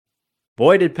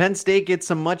Boy, did Penn State get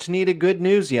some much needed good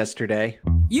news yesterday.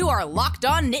 You are Locked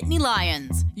On Nittany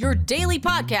Lions, your daily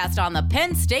podcast on the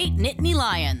Penn State Nittany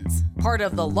Lions, part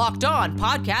of the Locked On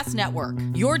Podcast Network,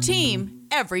 your team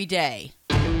every day.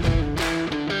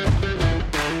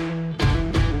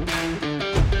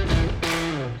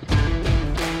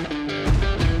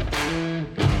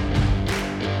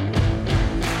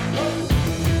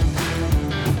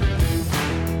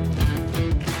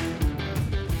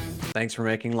 Thanks for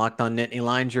making Locked On Nittany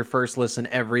Lions your first listen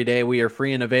every day. We are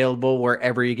free and available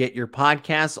wherever you get your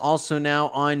podcasts. Also now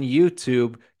on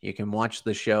YouTube, you can watch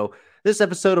the show. This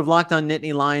episode of Locked On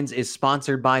Nittany Lions is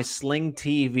sponsored by Sling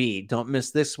TV. Don't miss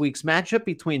this week's matchup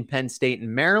between Penn State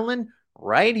and Maryland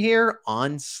right here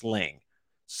on Sling.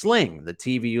 Sling, the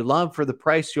TV you love for the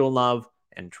price you'll love,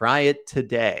 and try it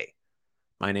today.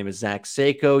 My name is Zach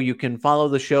Seiko. You can follow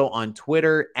the show on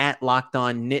Twitter at Locked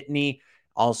On Nittany.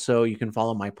 Also, you can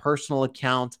follow my personal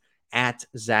account at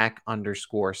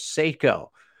Zach_Seiko.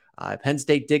 Penn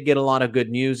State did get a lot of good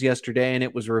news yesterday, and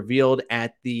it was revealed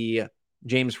at the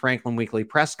James Franklin Weekly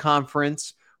Press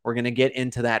Conference. We're going to get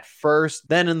into that first.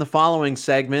 Then in the following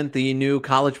segment, the new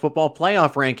college football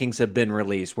playoff rankings have been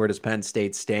released. Where does Penn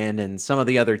State stand? And some of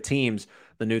the other teams,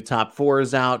 the new top four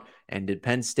is out. And did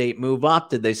Penn State move up?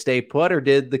 Did they stay put? Or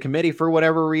did the committee, for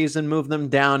whatever reason, move them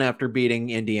down after beating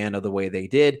Indiana the way they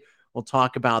did? We'll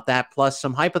talk about that, plus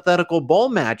some hypothetical bowl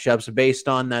matchups based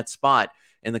on that spot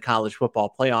in the college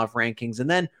football playoff rankings. And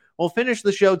then we'll finish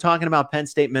the show talking about Penn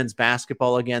State men's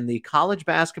basketball again. The college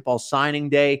basketball signing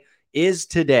day is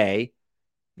today,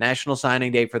 National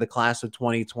Signing Day for the class of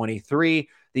 2023.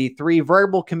 The three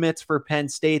verbal commits for Penn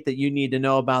State that you need to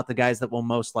know about, the guys that will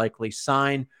most likely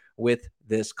sign with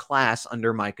this class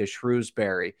under Micah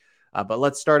Shrewsbury. But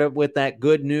let's start up with that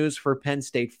good news for Penn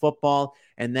State football,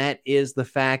 and that is the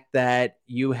fact that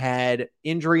you had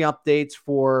injury updates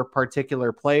for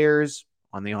particular players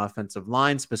on the offensive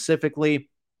line specifically,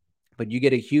 but you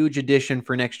get a huge addition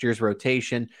for next year's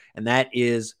rotation, and that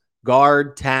is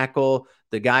guard tackle.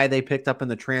 The guy they picked up in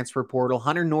the transfer portal,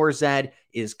 Hunter Nourzad,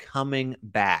 is coming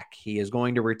back. He is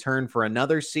going to return for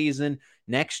another season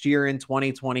next year in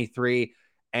 2023.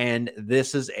 And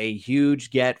this is a huge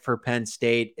get for Penn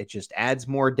State. It just adds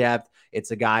more depth.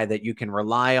 It's a guy that you can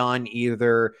rely on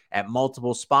either at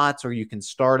multiple spots or you can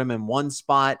start him in one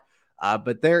spot.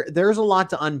 But there's a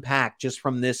lot to unpack just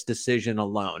from this decision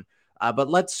alone. But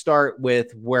let's start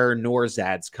with where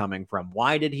Nourzad's coming from.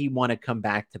 Why did he want to come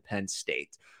back to Penn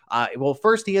State? Well,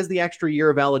 first, he has the extra year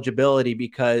of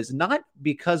eligibility not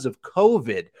because of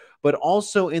COVID, but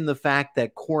also in the fact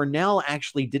that Cornell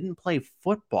actually didn't play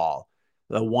football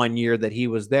the 1 year that he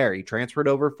was there. He transferred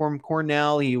over from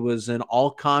Cornell. He was an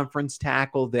all-conference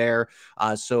tackle there,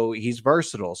 so he's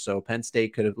versatile. So Penn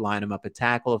State could line him up at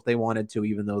tackle if they wanted to,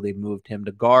 even though they moved him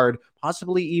to guard,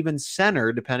 possibly even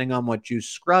center, depending on what Juice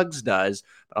Scruggs does.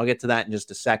 But I'll get to that in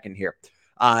just a second here.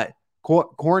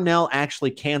 Cornell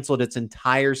actually canceled its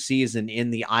entire season in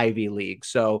the Ivy League,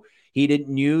 so he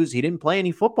didn't play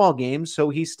any football games, so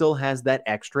he still has that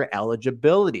extra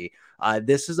eligibility.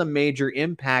 This is a major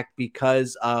impact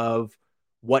because of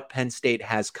what Penn State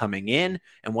has coming in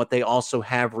and what they also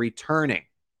have returning.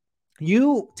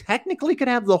 You technically could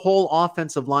have the whole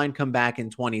offensive line come back in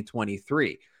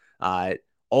 2023. Olu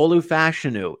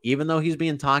Fashanu, even though he's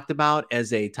being talked about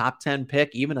as a top 10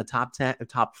 pick, even a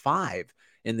top 5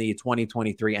 in the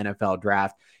 2023 NFL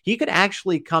draft, he could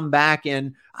actually come back.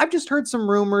 And I've just heard some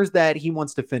rumors that he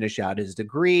wants to finish out his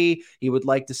degree. He would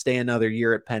like to stay another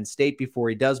year at Penn State before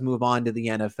he does move on to the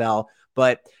NFL.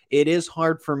 But it is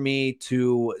hard for me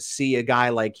to see a guy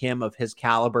like him of his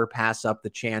caliber pass up the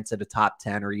chance at a top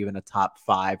 10 or even a top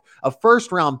 5. A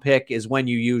first round pick is when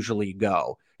you usually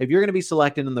go. If you're going to be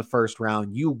selected in the first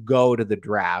round, you go to the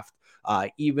draft.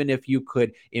 Even if you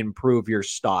could improve your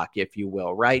stock, if you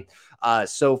will, right?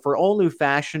 So for Olu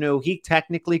Fashanu, he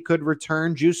technically could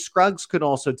return. Juice Scruggs could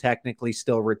also technically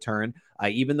still return.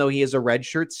 Even though he is a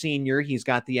redshirt senior, he's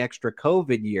got the extra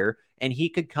COVID year, and he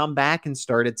could come back and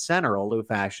start at center. Olu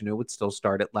Fashanu would still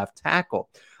start at left tackle.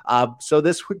 So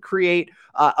this would create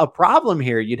a problem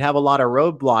here. You'd have a lot of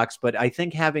roadblocks, but I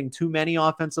think having too many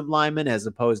offensive linemen as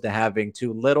opposed to having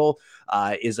too little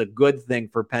is a good thing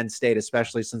for Penn State,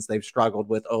 especially since they've struggled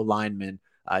with O-linemen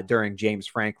during James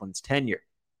Franklin's tenure.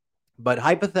 But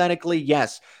hypothetically,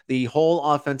 yes, the whole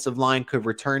offensive line could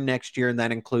return next year, and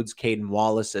that includes Caden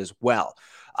Wallace as well.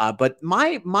 But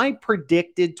my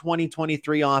predicted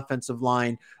 2023 offensive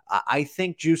line, I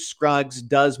think Juice Scruggs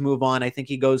does move on. I think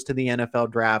he goes to the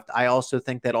NFL draft. I also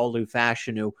think that Olu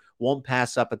Fashanu won't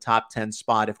pass up a top 10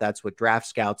 spot if that's what draft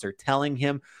scouts are telling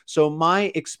him. So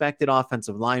my expected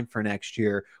offensive line for next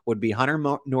year would be Hunter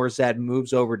Nourzad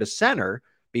moves over to center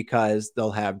because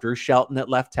they'll have Drew Shelton at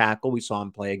left tackle. We saw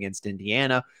him play against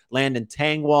Indiana. Landon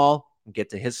Tangwall, we'll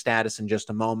get to his status in just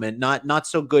a moment. Not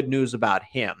so good news about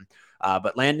him.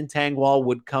 But Landon Tangwall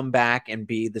would come back and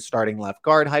be the starting left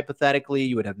guard, hypothetically.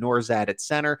 You would have Nourzad at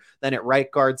center. Then at right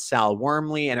guard, Sal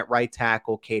Wormley. And at right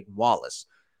tackle, Caden Wallace.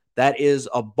 That is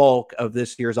a bulk of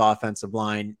this year's offensive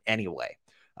line anyway.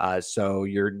 So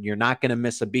you're not going to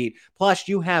miss a beat. Plus,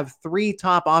 you have 3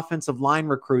 top offensive line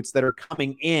recruits that are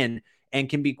coming in and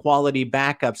can be quality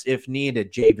backups if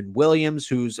needed. Javen Williams,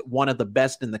 who's one of the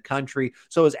best in the country.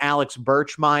 So is Alex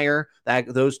Birchmeyer,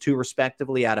 those 2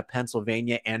 respectively out of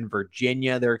Pennsylvania and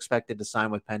Virginia. They're expected to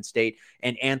sign with Penn State.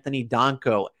 And Anthony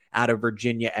Donko out of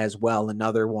Virginia as well,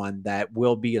 another one that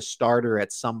will be a starter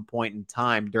at some point in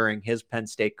time during his Penn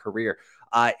State career.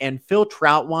 And Phil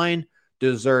Trautwein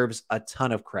deserves a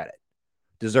ton of credit.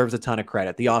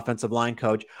 The offensive line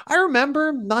coach. I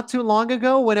remember not too long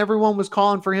ago when everyone was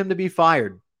calling for him to be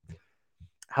fired.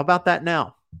 How about that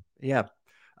now? Yeah.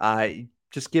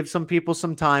 Just give some people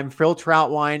some time. Phil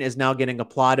Trautwein is now getting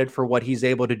applauded for what he's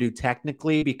able to do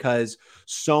technically because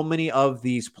so many of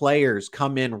these players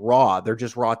come in raw. They're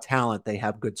just raw talent. They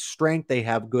have good strength. They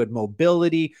have good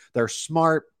mobility. They're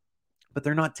smart, but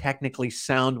they're not technically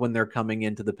sound when they're coming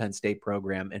into the Penn State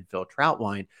program. And Phil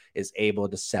Trautwein is able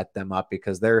to set them up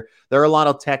because there are a lot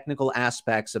of technical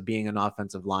aspects of being an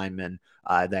offensive lineman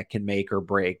that can make or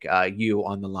break you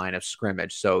on the line of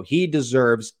scrimmage. So he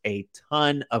deserves a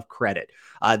ton of credit.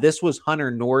 This was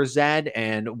Hunter Nourzad,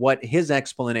 and what his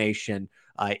explanation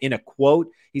in a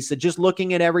quote, he said, just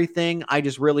looking at everything, I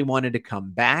just really wanted to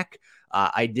come back.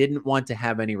 I didn't want to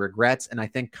have any regrets. And I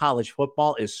think college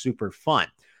football is super fun.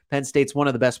 Penn State's one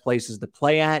of the best places to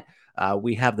play at.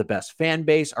 We have the best fan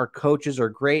base. Our coaches are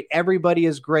great. Everybody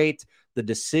is great. The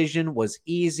decision was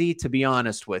easy, to be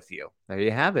honest with you. There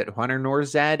you have it. Hunter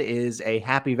Nourzad is a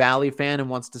Happy Valley fan and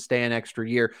wants to stay an extra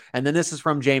year. And then this is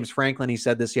from James Franklin. He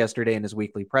said this yesterday in his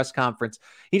weekly press conference.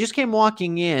 He just came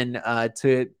walking in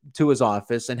to his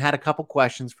office and had a couple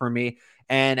questions for me.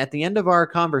 And at the end of our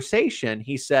conversation,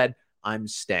 he said, I'm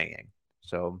staying.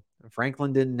 So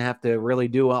Franklin didn't have to really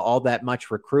do all that much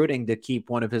recruiting to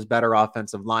keep one of his better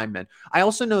offensive linemen. I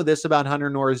also know this about Hunter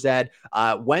Nourzad.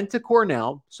 Went to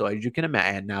Cornell, so as you can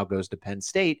imagine, now goes to Penn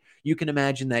State. You can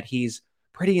imagine that he's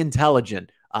pretty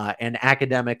intelligent and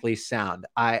academically sound.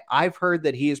 I've heard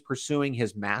that he is pursuing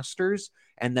his master's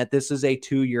and that this is a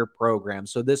 2-year program.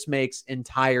 So this makes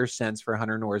entire sense for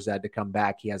Hunter Nourzad to come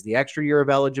back. He has the extra year of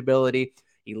eligibility.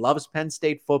 He loves Penn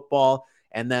State football.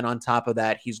 And then on top of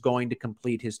that, he's going to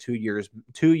complete his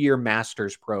 2-year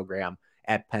master's program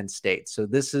at Penn State. So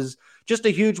this is just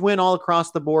a huge win all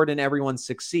across the board and everyone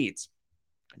succeeds.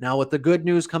 Now, with the good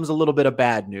news comes a little bit of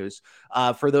bad news.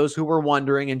 For those who were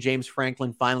wondering, and James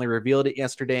Franklin finally revealed it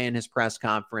yesterday in his press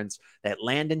conference, that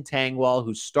Landon Tangwall,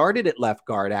 who started at left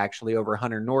guard actually over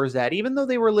Hunter Nourzad, even though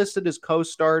they were listed as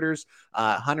co-starters,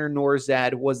 Hunter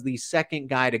Nourzad was the second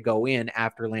guy to go in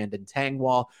after Landon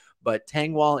Tangwall. But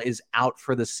Tangwall is out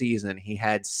for the season. He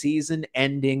had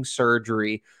season-ending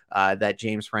surgery that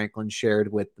James Franklin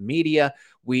shared with the media.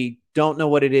 We don't know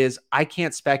what it is. I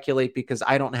can't speculate because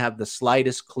I don't have the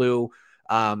slightest clue.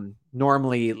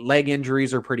 Normally, leg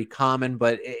injuries are pretty common,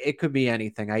 but it could be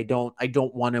anything. I don't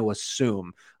want to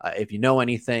assume. If you know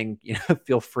anything,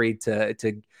 feel free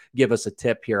to give us a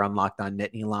tip here on Locked On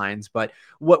Nittany Lions. But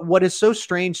what is so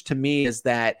strange to me is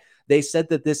that they said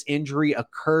that this injury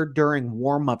occurred during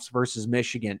warmups versus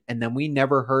Michigan, and then we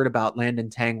never heard about Landon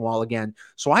Tangwall again.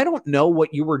 So I don't know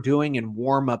what you were doing in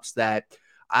warmups that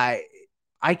I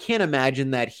can't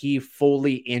imagine that he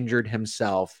fully injured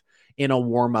himself in a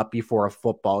warmup before a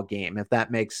football game, if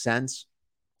that makes sense.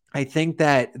 I think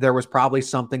that there was probably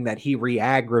something that he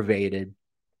re-aggravated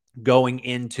going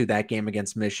into that game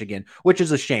against Michigan, which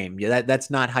is a shame. That's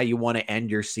not how you want to end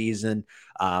your season.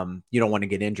 You don't want to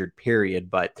get injured,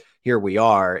 period. But here we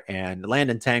are. And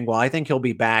Landon Tangwall, I think he'll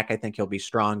be back. I think he'll be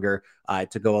stronger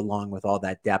to go along with all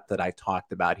that depth that I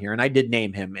talked about here. And I did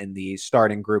name him in the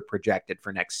starting group projected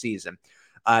for next season.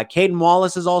 Caden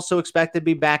Wallace is also expected to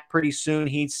be back pretty soon.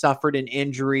 He suffered an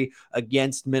injury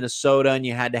against Minnesota, and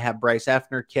you had to have Bryce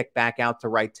Effner kick back out to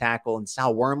right tackle, and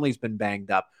Sal Wormley's been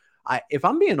banged up. If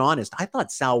I'm being honest, I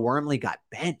thought Sal Wormley got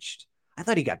benched. I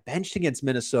thought he got benched against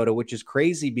Minnesota, which is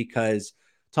crazy because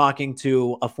talking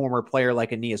to a former player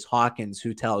like Aeneas Hawkins,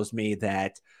 who tells me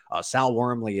that Sal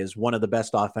Wormley is one of the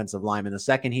best offensive linemen. The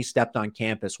second he stepped on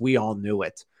campus, we all knew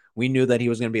it. We knew that he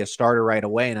was going to be a starter right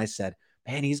away. And I said,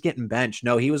 man, he's getting benched.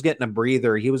 No, he was getting a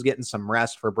breather. He was getting some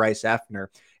rest for Bryce Effner.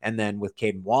 And then with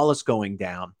Caden Wallace going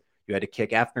down, you had to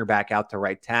kick Effner back out to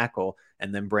right tackle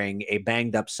and then bring a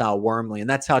banged up Sal Wormley. And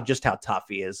that's how tough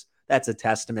he is. That's a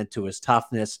testament to his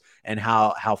toughness and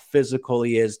how physical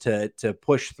he is to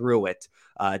push through it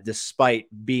despite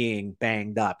being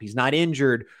banged up. He's not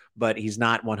injured, but he's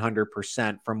not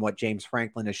 100% from what James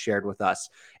Franklin has shared with us.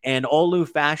 And Olu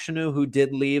Fashanu, who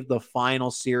did leave the final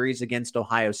series against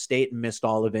Ohio State and missed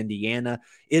all of Indiana,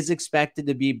 is expected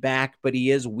to be back, but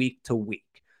he is week to week.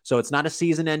 So it's not a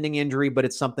season-ending injury, but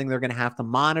it's something they're going to have to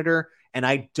monitor. And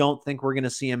I don't think we're going to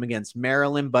see him against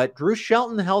Maryland. But Drew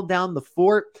Shelton held down the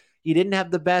fort. He didn't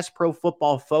have the best Pro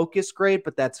Football Focus grade,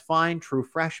 but that's fine. True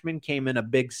freshman came in a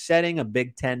big setting, a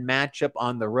Big Ten matchup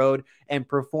on the road, and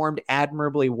performed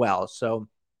admirably well. So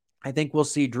I think we'll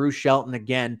see Drew Shelton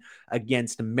again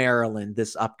against Maryland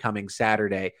this upcoming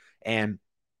Saturday. And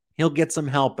he'll get some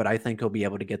help, but I think he'll be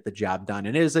able to get the job done.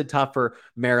 And it is a tougher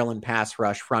Maryland pass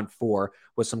rush front four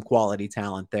with some quality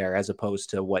talent there as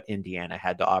opposed to what Indiana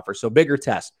had to offer. So bigger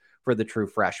test for the true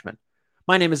freshman.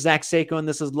 My name is Zach Sako, and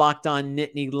this is Locked On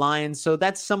Nittany Lions. So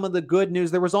that's some of the good news.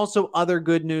 There was also other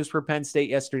good news for Penn State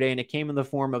yesterday, and it came in the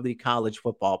form of the college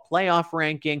football playoff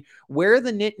ranking. Where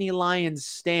the Nittany Lions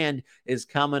stand is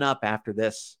coming up after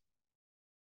this.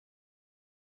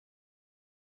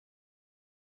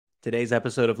 Today's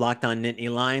episode of Locked On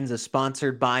Nittany Lions is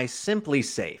sponsored by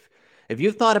SimpliSafe. If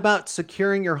you've thought about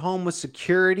securing your home with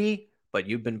security, but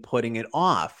you've been putting it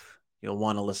off, you'll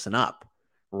want to listen up.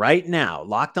 Right now,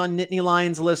 Locked On Nittany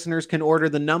Lions listeners can order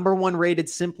the #1 rated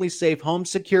SimpliSafe home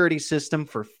security system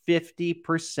for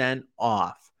 50%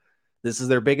 off. This is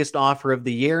their biggest offer of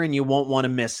the year, and you won't want to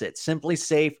miss it.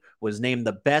 SimpliSafe was named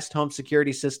the best home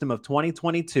security system of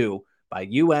 2022 by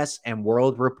U.S. and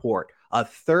World Report, a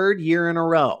third year in a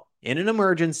row. In an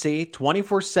emergency,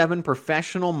 24/7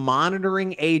 professional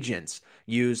monitoring agents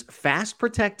use Fast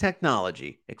Protect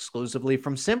technology exclusively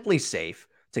from SimpliSafe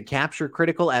to capture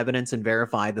critical evidence and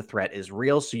verify the threat is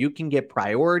real so you can get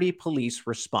priority police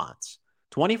response.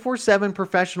 24/7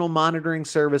 professional monitoring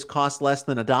service costs less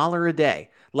than $1 a day,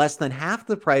 less than half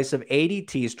the price of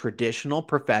ADT's traditional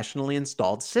professionally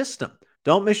installed system.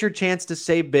 Don't miss your chance to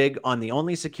save big on the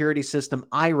only security system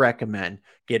I recommend.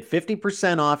 Get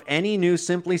 50% off any new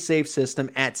SimpliSafe system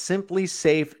at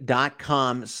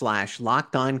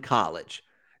simplisafe.com/lockedoncollege.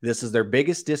 This is their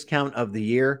biggest discount of the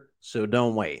year, so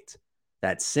don't wait.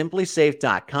 That's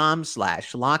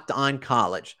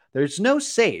simplisafe.com/lockedoncollege. There's no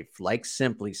safe like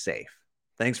SimpliSafe.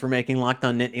 Thanks for making Locked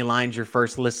On Nittany Lions your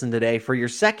first listen today. For your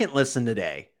second listen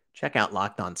today, check out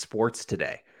Locked On Sports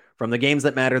today. From the games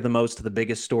that matter the most to the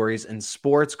biggest stories in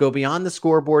sports, go beyond the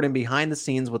scoreboard and behind the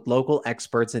scenes with local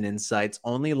experts and insights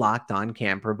only Locked On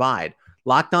can provide.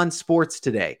 Locked On Sports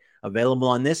today, available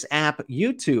on this app,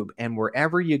 YouTube, and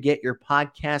wherever you get your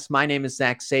podcasts. My name is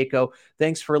Zach Sako.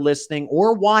 Thanks for listening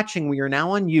or watching. We are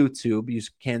now on YouTube. You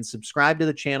can subscribe to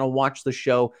the channel, watch the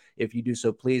show. If you do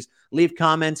so, please leave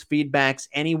comments, feedbacks,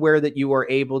 anywhere that you are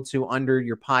able to under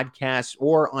your podcast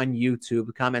or on YouTube.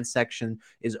 The comment section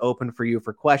is open for you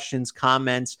for questions,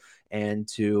 comments, and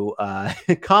to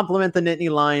compliment the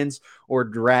Nittany Lions or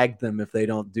drag them if they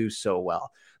don't do so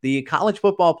well. The college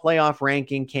football playoff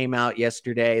ranking came out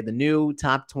yesterday, the new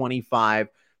top 25.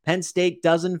 Penn State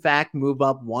does, in fact, move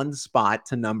up one spot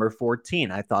to number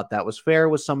 14. I thought that was fair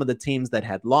with some of the teams that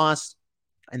had lost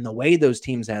and the way those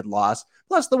teams had lost,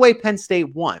 plus the way Penn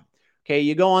State won. Okay,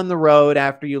 you go on the road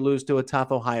after you lose to a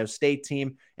tough Ohio State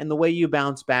team, and the way you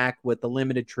bounce back with the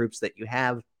limited troops that you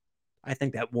have, I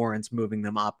think that warrants moving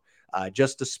them up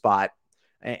just a spot.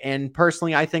 And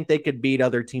personally, I think they could beat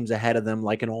other teams ahead of them,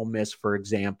 like an Ole Miss, for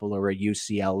example, or a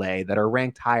UCLA that are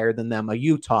ranked higher than them, a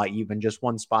Utah even, just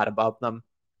one spot above them.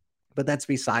 But that's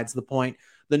besides the point.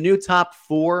 The new top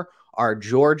 4 are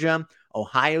Georgia,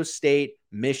 Ohio State,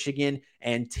 Michigan,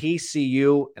 and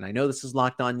TCU. And I know this is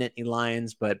Locked On Nittany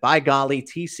Lions, but by golly,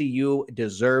 TCU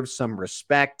deserves some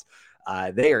respect.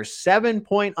 They are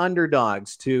 7-point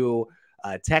underdogs to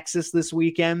Texas this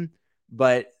weekend,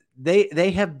 but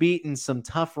they have beaten some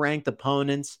tough ranked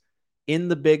opponents in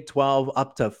the Big 12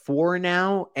 up to 4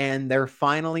 now, and they're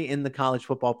finally in the college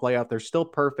football playoff. They're still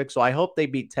perfect, so I hope they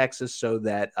beat Texas so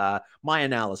that my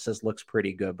analysis looks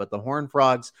pretty good. But the Horned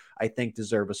Frogs, I think,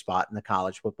 deserve a spot in the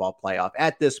college football playoff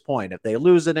at this point. If they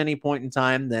lose at any point in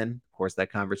time, then, of course, that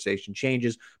conversation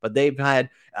changes. But they've had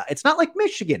it's not like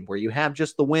Michigan, where you have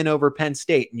just the win over Penn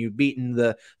State and you've beaten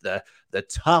the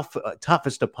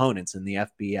toughest opponents in the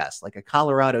FBS, like a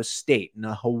Colorado State and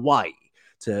a Hawaii,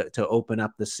 to open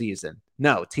up the season.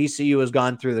 No, TCU has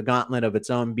gone through the gauntlet of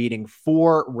its own, beating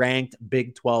 4 ranked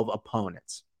Big 12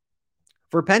 opponents.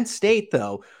 For Penn State,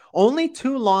 though, only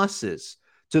 2 losses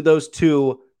to those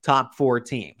 2 top 4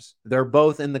 teams. They're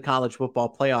both in the college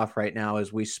football playoff right now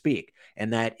as we speak,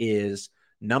 and that is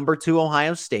number 2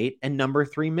 Ohio State and number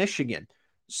 3 Michigan.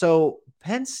 So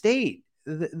Penn State,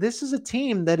 this is a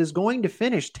team that is going to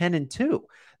finish 10-2.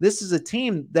 This is a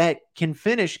team that can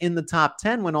finish in the top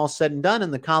 10 when all said and done,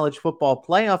 and the College Football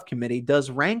Playoff Committee does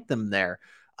rank them there.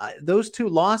 Those 2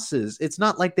 losses, it's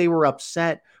not like they were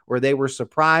upset or they were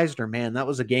surprised or, man, that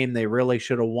was a game they really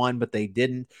should have won, but they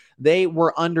didn't. They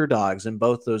were underdogs in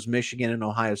both those Michigan and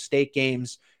Ohio State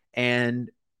games,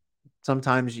 and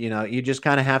sometimes, you just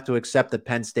kind of have to accept that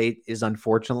Penn State is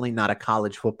unfortunately not a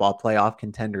college football playoff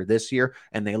contender this year,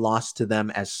 and they lost to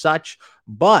them as such.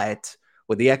 But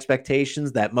with the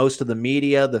expectations that most of the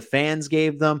media, the fans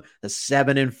gave them, the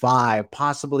 7-5,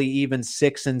 possibly even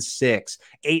 6-6,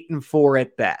 8-4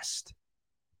 at best,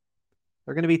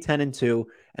 they're going to be 10-2,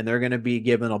 and they're going to be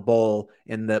given a bowl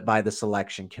by the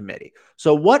selection committee.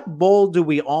 So what bowl do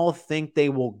we all think they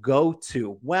will go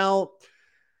to? Well,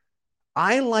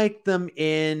 I like them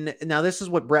in, now this is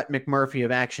what Brett McMurphy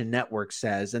of Action Network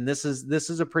says, and this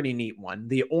is a pretty neat one.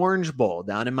 The Orange Bowl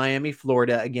down in Miami,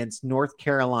 Florida against North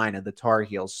Carolina, the Tar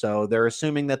Heels. So they're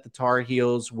assuming that the Tar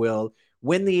Heels will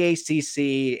win the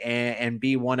ACC and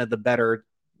be one of the better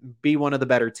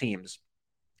teams.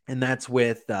 And that's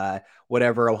with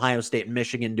whatever Ohio State and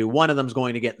Michigan do. One of them is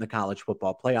going to get in the college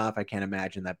football playoff. I can't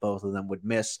imagine that both of them would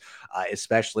miss,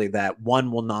 especially that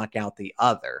one will knock out the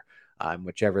other.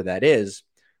 Whichever that is,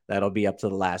 that'll be up to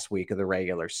the last week of the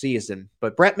regular season.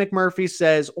 But Brett McMurphy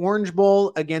says Orange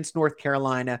Bowl against North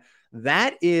Carolina.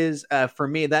 That is, for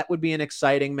me, that would be an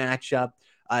exciting matchup.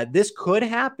 This could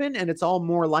happen, and it's all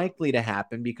more likely to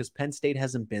happen because Penn State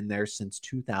hasn't been there since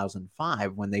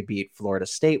 2005 when they beat Florida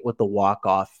State with the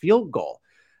walk-off field goal.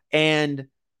 And,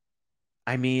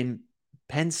 I mean,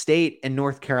 Penn State and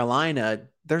North Carolina,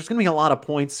 there's going to be a lot of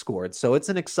points scored. So it's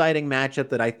an exciting matchup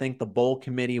that I think the bowl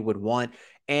committee would want.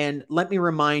 And let me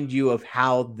remind you of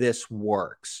how this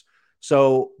works.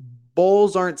 So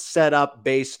bowls aren't set up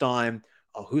based on,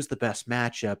 who's the best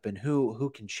matchup and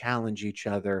who can challenge each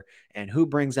other and who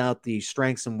brings out the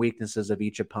strengths and weaknesses of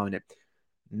each opponent.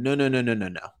 No.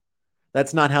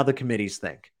 That's not how the committees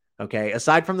think. Okay.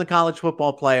 Aside from the college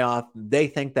football playoff, they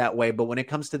think that way. But when it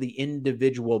comes to the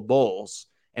individual bowls,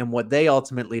 and what they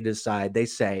ultimately decide, they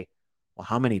say, well,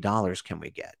 how many dollars can we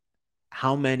get?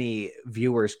 How many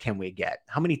viewers can we get?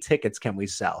 How many tickets can we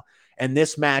sell? And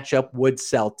this matchup would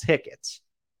sell tickets.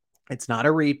 It's not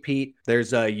a repeat.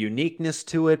 There's a uniqueness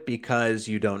to it because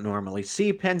you don't normally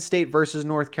see Penn State versus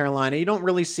North Carolina. You don't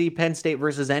really see Penn State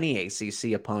versus any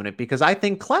ACC opponent because I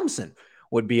think Clemson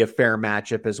would be a fair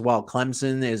matchup as well.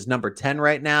 Clemson is number 10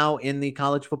 right now in the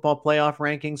college football playoff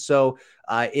rankings. So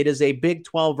it is a Big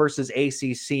 12 versus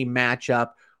ACC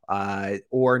matchup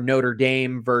or Notre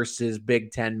Dame versus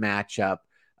Big 10 matchup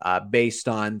based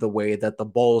on the way that the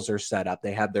bowls are set up.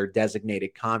 They have their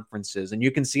designated conferences, and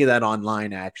you can see that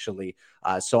online, actually.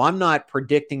 So I'm not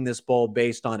predicting this bowl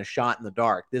based on a shot in the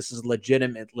dark. This is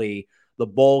legitimately the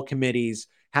bowl committees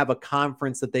have a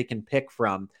conference that they can pick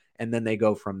from, and then they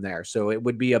go from there. So it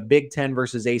would be a Big 10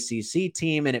 versus ACC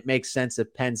team, and it makes sense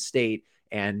if Penn State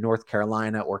and North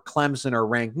Carolina or Clemson are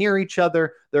ranked near each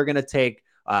other. They're going to take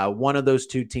one of those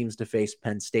 2 teams to face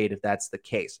Penn State if that's the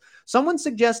case. Someone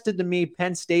suggested to me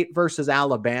Penn State versus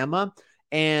Alabama,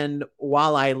 and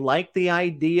while I like the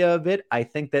idea of it, I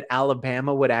think that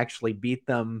Alabama would actually beat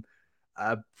them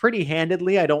pretty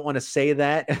handedly. I don't want to say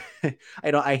that.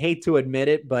 I hate to admit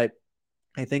it, but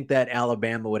I think that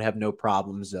Alabama would have no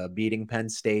problems beating Penn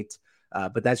State.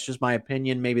 But that's just my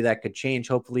opinion. Maybe that could change.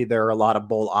 Hopefully there are a lot of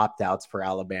bowl opt-outs for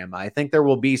Alabama. I think there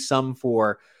will be some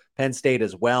for Penn State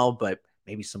as well, but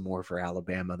maybe some more for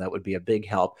Alabama. That would be a big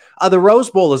help. The Rose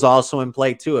Bowl is also in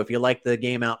play too. If you like the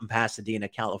game out in Pasadena,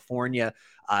 California,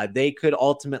 they could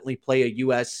ultimately play a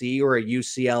USC or a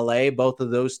UCLA. Both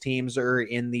of those teams are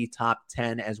in the top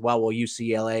 10 as well. Well,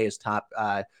 UCLA is top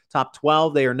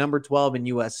 12. They are number 12 and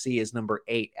USC is number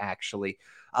 8, actually.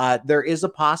 There is a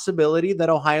possibility that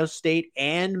Ohio State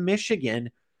and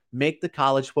Michigan make the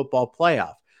college football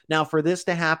playoff. Now, for this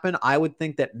to happen, I would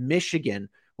think that Michigan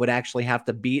would actually have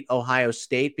to beat Ohio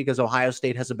State because Ohio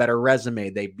State has a better resume.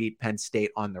 They beat Penn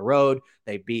State on the road.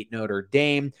 They beat Notre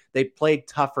Dame. They played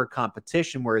tougher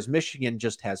competition, whereas Michigan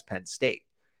just has Penn State.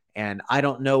 And I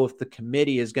don't know if the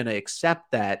committee is going to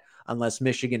accept that unless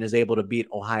Michigan is able to beat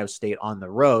Ohio State on the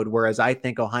road, whereas I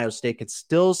think Ohio State could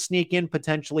still sneak in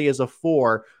potentially as a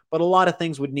 4, but a lot of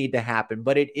things would need to happen.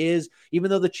 But it is, even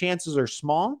though the chances are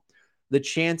small, the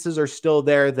chances are still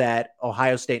there that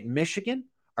Ohio State and Michigan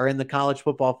are in the college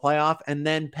football playoff, and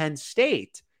then Penn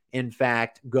State, in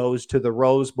fact, goes to the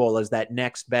Rose Bowl as that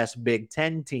next best Big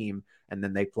Ten team, and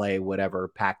then they play whatever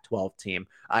Pac-12 team.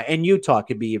 And Utah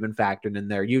could be even factored in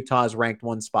there. Utah is ranked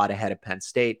one spot ahead of Penn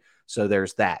State, so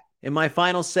there's that. In my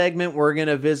final segment, we're going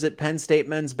to visit Penn State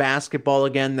men's basketball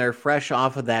again. They're fresh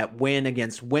off of that win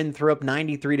against Winthrop,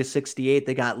 93-68.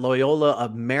 They got Loyola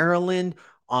of Maryland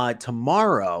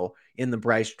tomorrow in the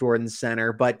Bryce Jordan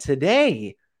Center, but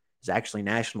today is actually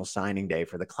National Signing Day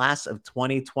for the class of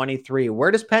 2023.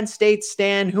 Where does Penn State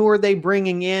stand? Who are they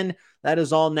bringing in? That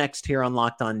is all next here on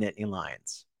Locked On Nittany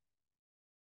Lions.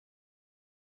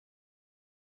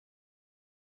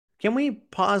 Can we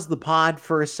pause the pod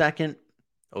for a second?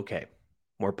 Okay,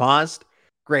 we're paused.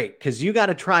 Great, because you got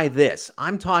to try this.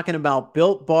 I'm talking about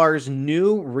Built Bar's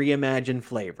new reimagined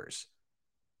flavors.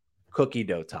 Cookie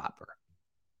dough topper,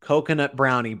 coconut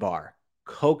brownie bar,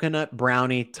 coconut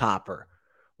brownie topper,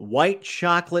 white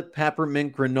chocolate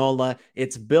peppermint granola.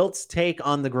 It's Built's take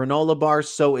on the granola bar,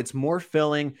 so it's more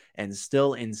filling and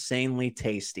still insanely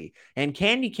tasty. And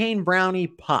candy cane brownie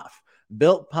puff.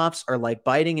 Built Puffs are like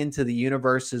biting into the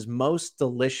universe's most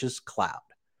delicious cloud.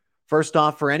 First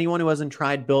off, for anyone who hasn't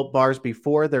tried Built Bars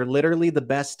before, they're literally the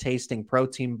best tasting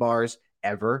protein bars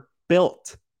ever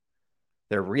built.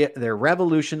 They're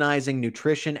revolutionizing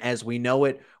nutrition as we know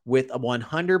it with a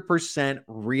 100%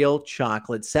 real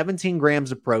chocolate, 17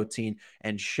 grams of protein,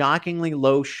 and shockingly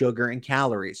low sugar and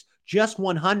calories. Just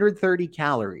 130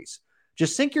 calories.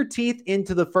 Just sink your teeth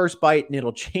into the first bite and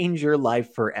it'll change your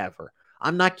life forever.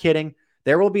 I'm not kidding.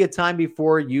 There will be a time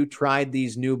before you tried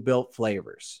these new Built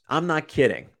flavors. I'm not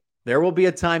kidding. There will be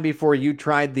a time before you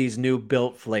tried these new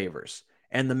Built flavors.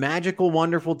 And the magical,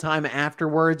 wonderful time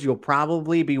afterwards, you'll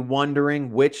probably be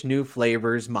wondering which new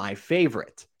flavor is my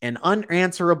favorite. An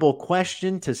unanswerable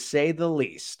question, to say the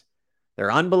least.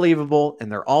 They're unbelievable,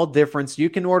 and they're all different. So you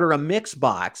can order a mix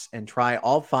box and try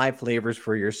all 5 flavors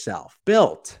for yourself.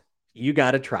 Built. You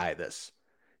got to try this.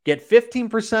 Get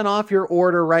 15% off your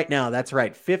order right now. That's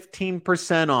right,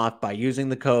 15% off by using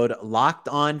the code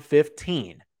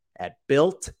LOCKEDON15 at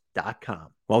Built.com.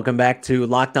 Welcome back to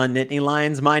Locked On Nittany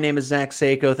Lions. My name is Zach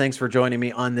Sako. Thanks for joining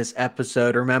me on this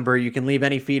episode. Remember, you can leave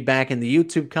any feedback in the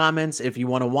YouTube comments. If you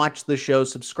want to watch the show,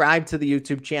 subscribe to the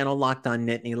YouTube channel Locked On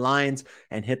Nittany Lions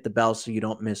and hit the bell so you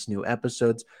don't miss new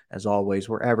episodes. As always,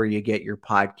 wherever you get your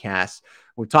podcasts.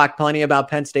 We've talked plenty about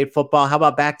Penn State football. How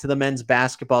about back to the men's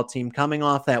basketball team coming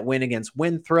off that win against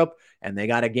Winthrop, and they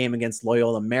got a game against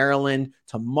Loyola Maryland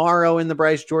tomorrow in the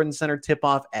Bryce Jordan Center,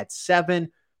 tip-off at 7.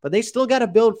 But they still got to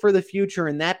build for the future,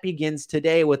 and that begins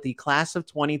today with the class of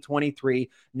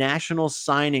 2023 National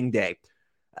Signing Day.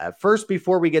 First,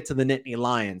 before we get to the Nittany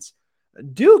Lions,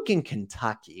 Duke and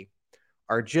Kentucky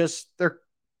are they're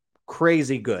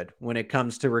crazy good when it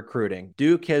comes to recruiting.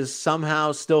 Duke has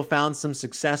somehow still found some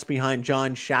success behind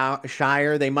Jon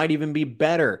Scheyer. They might even be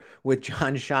better with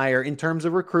Jon Scheyer in terms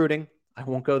of recruiting. I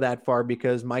won't go that far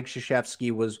because Mike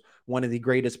Krzyzewski was one of the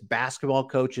greatest basketball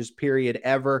coaches, period,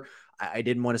 ever. I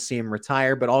didn't want to see him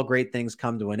retire, but all great things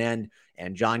come to an end.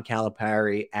 And John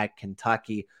Calipari at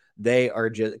Kentucky,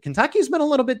 Kentucky's been a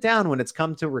little bit down when it's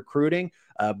come to recruiting,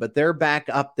 but they're back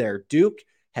up there. Duke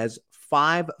has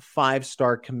 5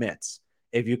 5-star commits,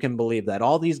 if you can believe that.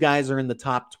 All these guys are in the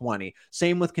top 20.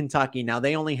 Same with Kentucky. Now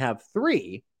they only have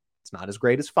 3. It's not as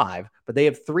great as 5, but they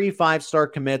have 3 5-star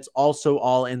commits, also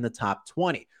all in the top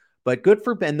 20. But good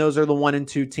for Ben. Those are the 1 and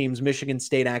 2 teams. Michigan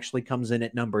State actually comes in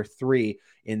at number 3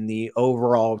 in the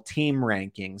overall team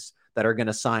rankings that are going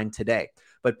to sign today.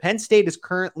 But Penn State is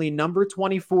currently number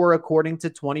 24 according to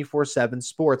 24/7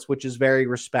 Sports, which is very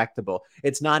respectable.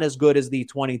 It's not as good as the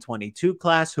 2022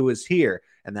 class who is here,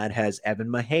 and that has Evan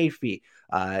Mahaffey,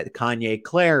 Kanye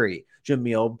Clary,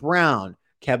 Jameel Brown,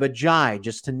 Keba Jai,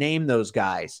 just to name those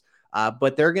guys.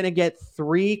 But they're going to get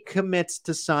 3 commits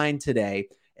to sign today.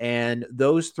 And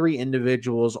those 3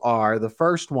 individuals are, the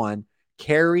first one,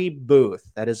 Kerry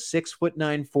Booth. That is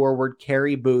 6'9" forward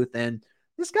Kerry Booth. And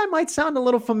this guy might sound a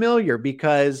little familiar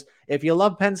because if you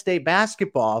love Penn State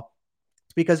basketball,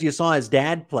 it's because you saw his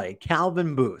dad play,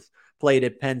 Calvin Booth, played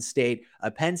at Penn State,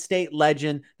 a Penn State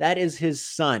legend. That is his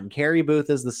son. Kerry Booth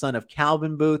is the son of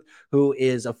Calvin Booth, who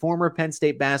is a former Penn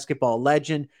State basketball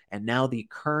legend and now the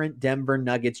current Denver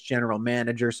Nuggets general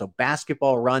manager. So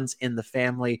basketball runs in the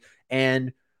family,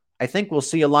 and I think we'll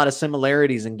see a lot of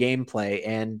similarities in gameplay.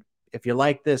 And if you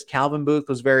like this, Calvin Booth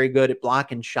was very good at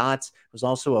blocking shots, was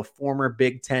also a former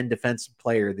Big Ten Defensive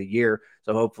Player of the Year.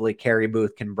 So hopefully Kerry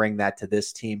Booth can bring that to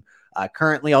this team.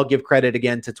 Currently, I'll give credit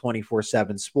again to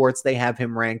 24/7 Sports. They have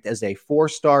him ranked as a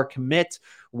 4-star commit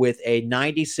with a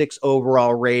 96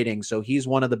 overall rating. So he's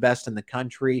one of the best in the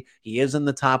country. He is in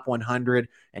the top 100,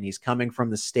 and he's coming from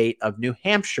the state of New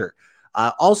Hampshire.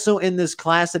 Also in this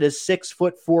class, it is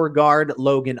 6'4" guard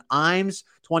Logan Imes.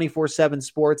 24/7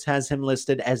 Sports has him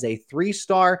listed as a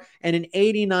 3-star and an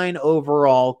 89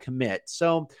 overall commit.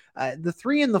 So the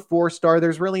 3 and the 4-star,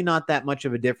 there's really not that much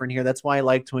of a difference here. That's why I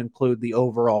like to include the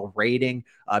overall rating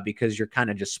because you're kind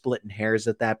of just splitting hairs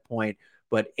at that point.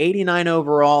 But 89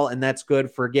 overall, and that's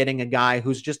good for getting a guy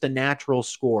who's just a natural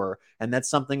scorer. And that's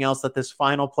something else that this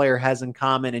final player has in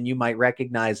common, and you might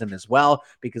recognize him as well,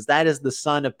 because that is the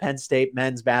son of Penn State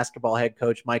men's basketball head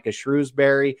coach Micah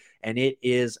Shrewsbury, and it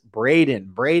is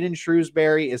Braden. Braden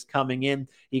Shrewsbury is coming in.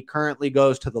 He currently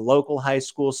goes to the local high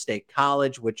school, State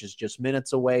College, which is just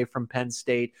minutes away from Penn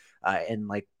State. And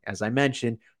like, as I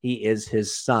mentioned, he is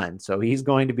his son. So he's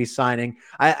going to be signing.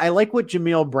 I like what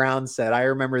Jameel Brown said. I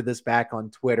remember this back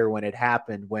on Twitter when it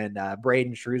happened, when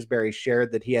Braden Shrewsbury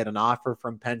shared that he had an offer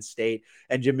from Penn State.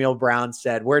 And Jameel Brown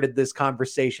said, "Where did this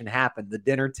conversation happen? The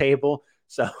dinner table?"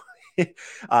 So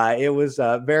it was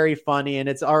very funny. And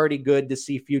it's already good to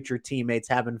see future teammates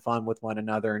having fun with one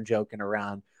another and joking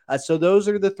around. So those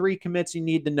are the 3 commits you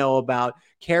need to know about: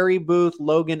 Kerry Booth,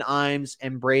 Logan Imes,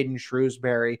 and Braden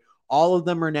Shrewsbury. All of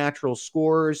them are natural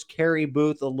scorers. Kerry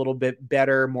Booth, a little bit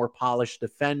better, more polished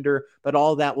defender, but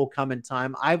all that will come in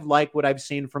time. I've liked what I've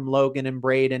seen from Logan and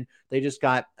Braden. They just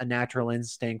got a natural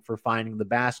instinct for finding the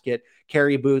basket.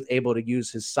 Kerry Booth able to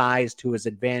use his size to his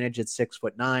advantage at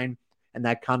 6'9", and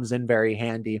that comes in very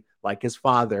handy, like his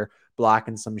father,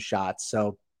 blocking some shots.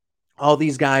 So all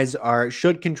these guys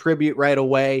should contribute right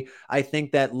away. I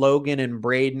think that Logan and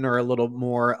Braden are a little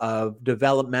more of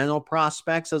developmental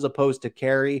prospects as opposed to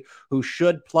Kerry, who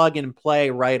should plug and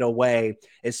play right away,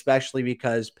 especially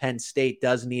because Penn State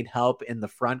does need help in the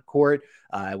front court.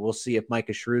 We'll see if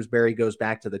Micah Shrewsbury goes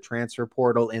back to the transfer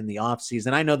portal in the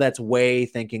offseason. I know that's way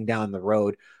thinking down the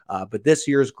road, but this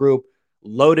year's group,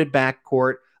 loaded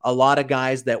backcourt, a lot of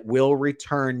guys that will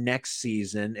return next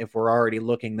season. If we're already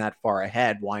looking that far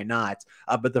ahead, why not?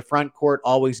 But the front court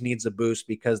always needs a boost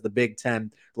because the Big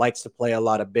Ten likes to play a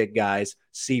lot of big guys.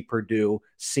 See Purdue,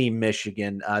 see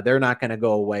Michigan. They're not going to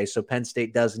go away. So Penn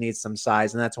State does need some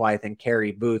size, and that's why I think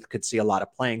Kerry Booth could see a lot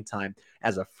of playing time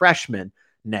as a freshman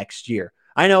next year.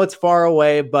 I know it's far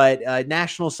away, but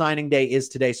National Signing Day is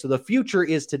today. So the future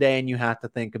is today, and you have to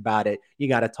think about it. You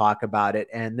got to talk about it.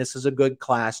 And this is a good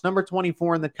class. Number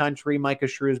 24 in the country, Micah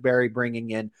Shrewsbury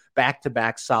bringing in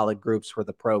back-to-back solid groups for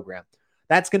the program.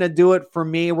 That's going to do it for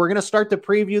me. We're going to start to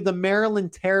preview the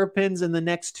Maryland Terrapins in the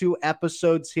next 2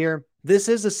 episodes here. This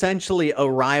is essentially a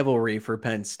rivalry for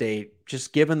Penn State,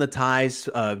 just given the ties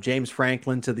of James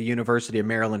Franklin to the University of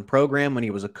Maryland program. When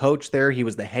he was a coach there, he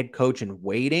was the head coach in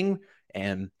waiting,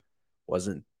 and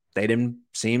they didn't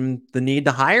seem the need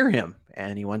to hire him.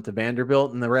 And he went to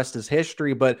Vanderbilt, and the rest is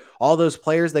history. But all those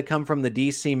players that come from the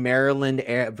DC, Maryland,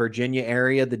 Virginia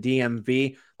area, the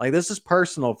DMV, like, this is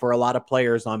personal for a lot of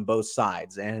players on both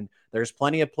sides. And there's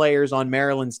plenty of players on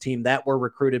Maryland's team that were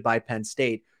recruited by Penn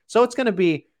State. So it's going to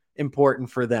be important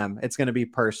for them. It's going to be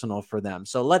personal for them.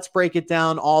 So let's break it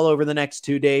down all over the next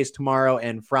 2 days, tomorrow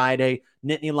and Friday.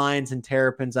 Nittany Lions and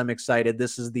Terrapins, I'm excited.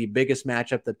 This is the biggest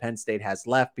matchup that Penn State has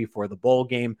left before the bowl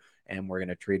game, and we're going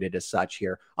to treat it as such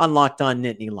here on Locked On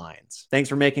Nittany Lions. Thanks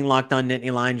for making Locked On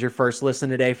Nittany Lions your first listen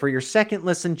today. For your second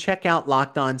listen, check out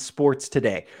Locked On Sports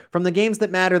Today. From the games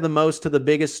that matter the most to the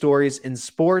biggest stories in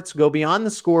sports, go beyond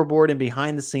the scoreboard and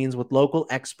behind the scenes with local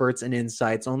experts and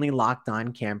insights only Locked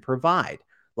On can provide.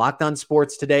 Locked On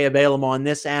Sports Today, available on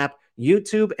this app,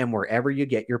 YouTube, and wherever you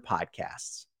get your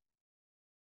podcasts.